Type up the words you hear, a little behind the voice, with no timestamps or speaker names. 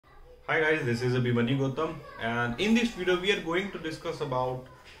Hi guys, this is Abhimanyu Gautam, and in this video we are going to discuss about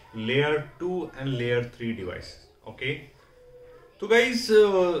layer 2 and layer 3 devices. Okay, तो guys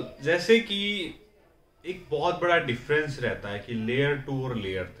जैसे कि एक बहुत बड़ा difference रहता है कि लेयर 2 और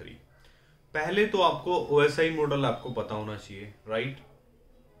लेयर 3। पहले तो आपको OSI मॉडल आपको पता होना चाहिए, राइट?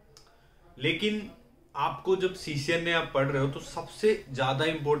 लेकिन आपको जब CCNA आप पढ़ रहे हो तो सबसे ज्यादा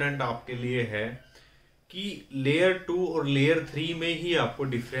इंपॉर्टेंट आपके लिए है कि लेयर 2 और लेयर 3 में ही आपको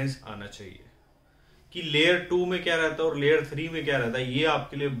डिफरेंस आना चाहिए कि लेयर 2 में क्या रहता है और लेयर 3 में क्या रहता है। ये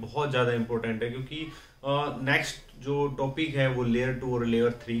आपके लिए बहुत ज्यादा इंपॉर्टेंट है क्योंकि नेक्स्ट जो टॉपिक है वो लेयर 2 और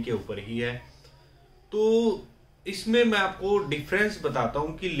लेयर 3 के ऊपर ही है। तो इसमें मैं आपको डिफरेंस बताता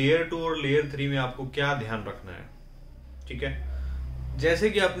हूं कि लेयर 2 और लेयर 3 में आपको क्या ध्यान रखना है। ठीक है, जैसे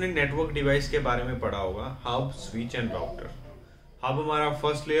कि आपने नेटवर्क डिवाइस के बारे में पढ़ा होगा, hub, switch and router. Hub हमारा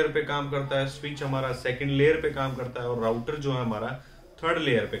फर्स्ट लेयर पे काम करता है, स्विच हमारा सेकंड लेयर पे काम करता है और राउटर जो है हमारा थर्ड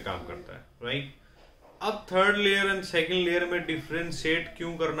लेयर पे काम करता है, राइट? अब third layer and second layer में डिफरेंशिएट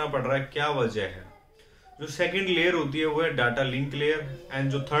क्यों करना पड़ रहा है, क्या वजह है? जो सेकंड लेयर होती है वो है डाटा लिंक लेयर एंड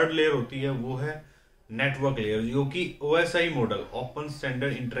जो थर्ड लेयर होती है वो है नेटवर्क लेयर, जो कि OSI model, open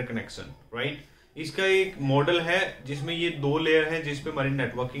standard interconnection, right? इसका एक मॉडल है जिसमें ये दो लेयर है जिसपे हमारी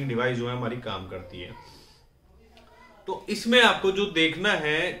नेटवर्किंग डिवाइस जो है हमारी काम करती है। तो इसमें आपको जो देखना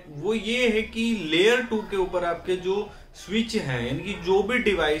है वो ये है कि लेयर 2 के ऊपर आपके जो स्विच है, यानी कि जो भी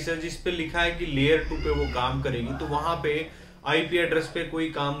डिवाइस है जिस पे लिखा है कि लेयर 2 पे वो काम करेगी, तो वहां पे IP एड्रेस पे कोई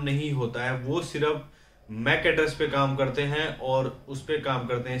काम नहीं होता है, वो सिर्फ मैक एड्रेस पे काम करते हैं और उस पे काम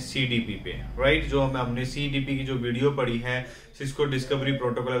करते हैं CDP पे, राइट? जो हमने CDP की जो वीडियो पढ़ी है, सिस्को डिस्कवरी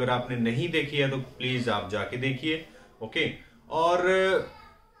प्रोटोकॉल, अगर आपने नहीं देखी है तो प्लीज आप जाके देखिए। ओके, और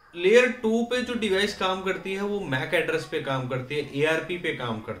लेयर 2 पे जो डिवाइस काम करती है वो मैक एड्रेस पे काम करती है, ARP पे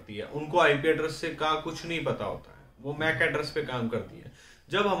काम करती है, उनको IP एड्रेस से का कुछ नहीं पता होता है, वो मैक एड्रेस पे काम करती है।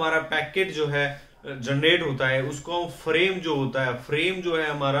 जब हमारा पैकेट जो है जनरेट होता है उसको फ्रेम जो होता है, फ्रेम जो है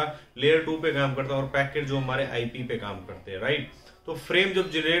हमारा लेयर 2 पे काम करता है और पैकेट जो हमारे IP पे काम करते हैं, राइट? तो फ्रेम जब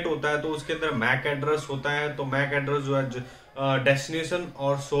जनरेट होता है तो उसके अंदर मैक एड्रेस होता है, तो मैक एड्रेस जो है डेस्टिनेशन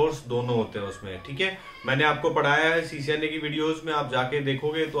और सोर्स दोनों होते हैं उसमें। ठीक है, मैंने आपको पढ़ाया है CCNA की वीडियोस में, आप जाके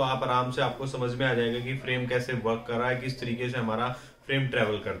देखोगे तो आप आराम से आपको समझ में आ जाएगा कि फ्रेम कैसे वर्क कर रहा है, किस तरीके से हमारा फ्रेम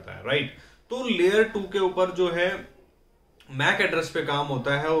ट्रेवल करता है, राइट? तो लेयर 2 के ऊपर जो है मैक एड्रेस पे काम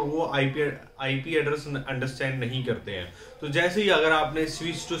होता है और वो IP एड्रेस अंडरस्टैंड नहीं करते हैं। तो जैसे ही अगर आपने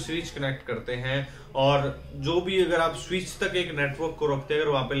स्विच टू स्विच कनेक्ट करते हैं और जो भी अगर आप स्विच तक एक नेटवर्क को रखते हैं,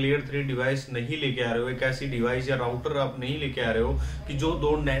 अगर वहां पे लेयर 3 डिवाइस नहीं लेके आ रहे हो, एक ऐसी डिवाइस या राउटर आप नहीं लेके आ रहे हो कि जो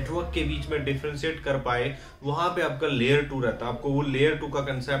दो नेटवर्क के बीच में डिफरेंशिएट कर पाए, वहां पे आपका लेयर 2 रहता है। आपको वो लेयर 2 का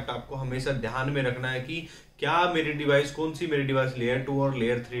कंसेप्ट आपको हमेशा ध्यान में रखना है कि क्या मेरी डिवाइस, कौन सी मेरी डिवाइस लेयर 2 और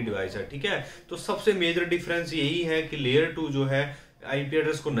लेयर 3 डिवाइस है। ठीक है, तो सबसे मेजर डिफरेंस यही है कि लेयर 2 जो है IP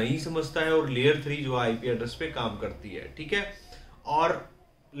एड्रेस को नहीं समझता है और लेयर 3 जो IP एड्रेस पे काम करती है। ठीक है, और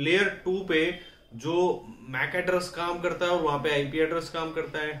लेयर 2 पे जो मैक एड्रेस काम करता है और वहां पे IP एड्रेस काम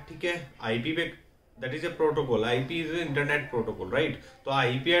करता है। ठीक है, IP पे that is a protocol, IP is internet protocol, right? तो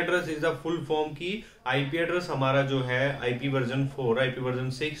IP address is the full form की IP एड्रेस हमारा जो है IP वर्जन 4, IP वर्जन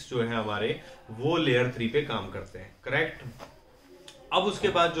 6 जो है हमारे, वो लेयर 3 पे काम करते हैं, करेक्ट? अब उसके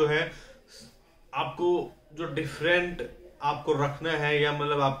बाद जो है आपको जो डिफरेंट आपको रखना है, या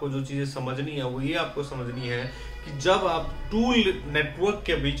मतलब आपको जो चीजें समझनी है वो ये आपको समझनी है कि जब आप टू नेटवर्क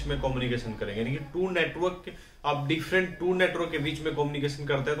के बीच में कम्युनिकेशन करेंगे, यानी कि आप डिफरेंट टू नेटवर्क के बीच में कम्युनिकेशन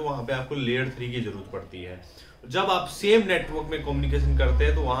करते हैं, तो वहां पे आपको लेयर 3 की जरूरत पड़ती है। जब आप सेम नेटवर्क में कम्युनिकेशन करते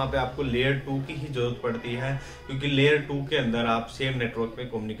हैं तो वहां पे आपको लेयर 2 की ही जरूरत पड़ती है, क्योंकि लेयर 2 के अंदर आप सेम नेटवर्क में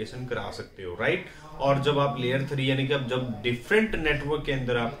कम्युनिकेशन करा सकते हो, राइट? और जब आप लेयर 3 यानी कि अब जब डिफरेंट नेटवर्क के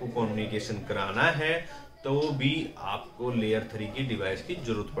अंदर आपको कम्युनिकेशन कराना है तो भी आपको लेयर 3 की डिवाइस की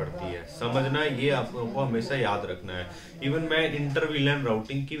जरूरत पड़ती है। समझना, ये आपको हमेशा याद रखना है। इवन मैं इंटर-VLAN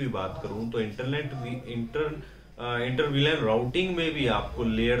राउटिंग की भी बात करूं तो इंटर-VLAN राउटिंग में भी आपको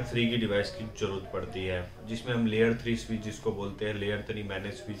लेयर 3 की डिवाइस की जरूरत पड़ती है, जिसमें हम लेयर 3 स्विच जिसको बोलते हैं, लेयर 3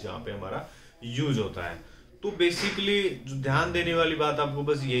 मैनेज स्विच जहाँ पे हमारा यूज होता है। तो बेसिकली जो ध्यान देने वाली बात आपको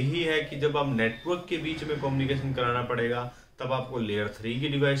बस यही है कि जब आप नेटवर्क के बीच में कम्युनिकेशन कराना पड़ेगा तब आपको लेयर 3 की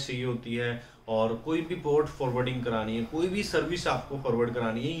डिवाइस चाहिए होती है, और कोई भी पोर्ट फॉरवर्डिंग करानी है, कोई भी सर्विस आपको फॉरवर्ड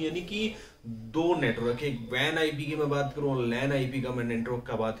करानी है, यानी कि दो नेटवर्क, एक WAN IP की मैं बात करूं और LAN IP का मैं नेटवर्क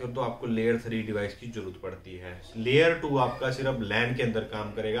का बात करूं, तो आपको लेयर 3 डिवाइस की जरूरत पड़ती है। लेयर 2 आपका सिर्फ LAN के अंदर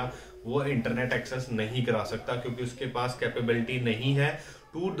काम करेगा, वो इंटरनेट एक्सेस नहीं करा सकता क्योंकि उसके पास कैपेबिलिटी नहीं है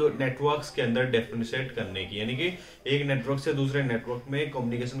टू नेटवर्क्स के अंदर डिफरेंशिएट करने की, यानी कि एक नेटवर्क से दूसरे नेटवर्क में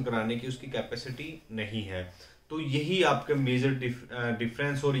कम्युनिकेशन कराने की उसकी कैपेसिटी नहीं है। तो यही आपका मेजर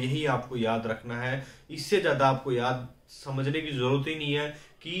डिफरेंस और यही आपको याद रखना है। इससे ज्यादा आपको याद समझने की जरूरत ही नहीं है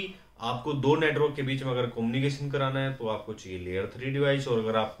कि आपको दो नेटवर्क के बीच में अगर कम्युनिकेशन कराना है तो आपको चाहिए लेयर 3 डिवाइस, और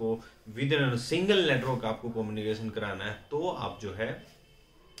अगर आपको विद इन सिंगल नेटवर्क आपको कम्युनिकेशन कराना है तो आप जो है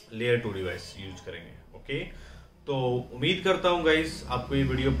लेयर 2 डिवाइस यूज करेंगे। ओके, तो उम्मीद करता हूँ गाइस आपको ये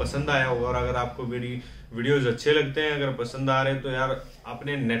वीडियो पसंद आया होगा, और अगर आपको मेरी वीडियोस अच्छे लगते हैं, अगर पसंद आ रहे हैं, तो यार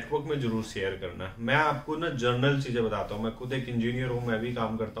अपने नेटवर्क में जरूर शेयर करना। मैं आपको ना जनरल चीजें बताता हूँ, मैं खुद एक इंजीनियर हूँ, मैं भी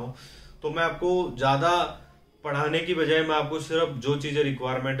काम करता हूँ, तो मैं आपको ज्यादा पढ़ाने की बजाय मैं आपको सिर्फ जो चीजें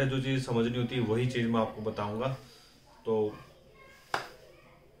रिक्वायरमेंट है, जो चीज समझनी होती है, वही चीज मैं आपको बताऊंगा। तो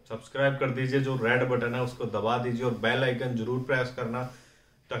सब्सक्राइब कर दीजिए, जो रेड बटन है उसको दबा दीजिए, और बेल आइकन जरूर प्रेस करना,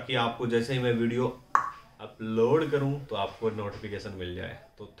 ताकि आपको जैसे ही मैं वीडियो अपलोड करूं तो आपको नोटिफिकेशन मिल जाए।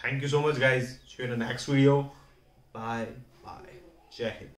 तो thank you so much guys, C you in the next video, bye bye, जय हिंद।